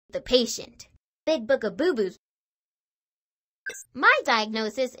the patient. Big Book of Boo-Boos. My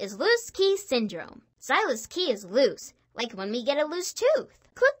diagnosis is loose key syndrome. Silas' key is loose, like when we get a loose tooth.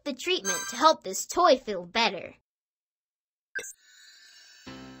 Click the treatment to help this toy feel better.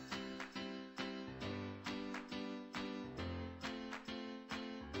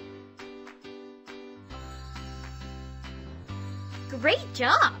 Great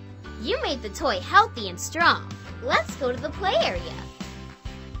job! You made the toy healthy and strong. Let's go to the play area.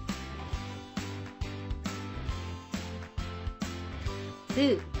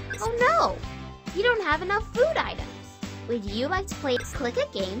 Food. Oh no! You don't have enough food items. Would you like to play Click a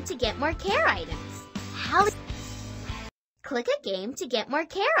Game to get more care items? Click a game to get more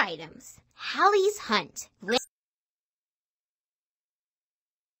care items. Hallie's Hunt.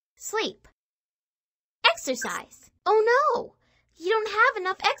 Sleep. Exercise. Oh no! You don't have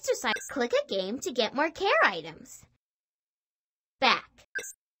enough exercise. Click a game to get more care items. Back.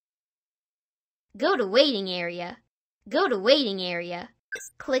 Go to waiting area. Go to waiting area.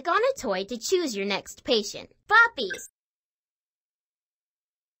 Click on a toy to choose your next patient. Boppy.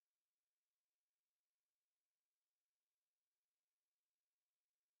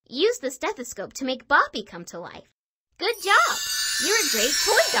 Use the stethoscope to make Boppy come to life. Good job! You're a great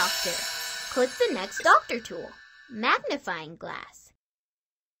toy doctor. Click the next doctor tool. Magnifying glass.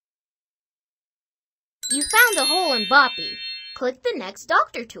 You found a hole in Boppy. Click the next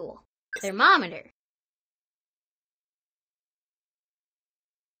doctor tool. Thermometer.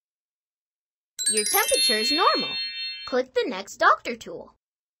 Your temperature is normal. Click the next doctor tool.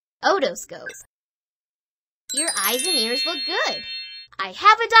 Otoscope. Your eyes and ears look good. I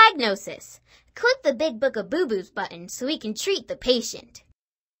have a diagnosis. Click the Big Book of Boo-Boos button so we can treat the patient.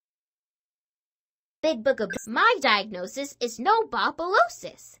 Big Book of My diagnosis is no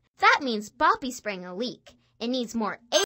bopulosis. That means Boppy sprang a leak. It needs more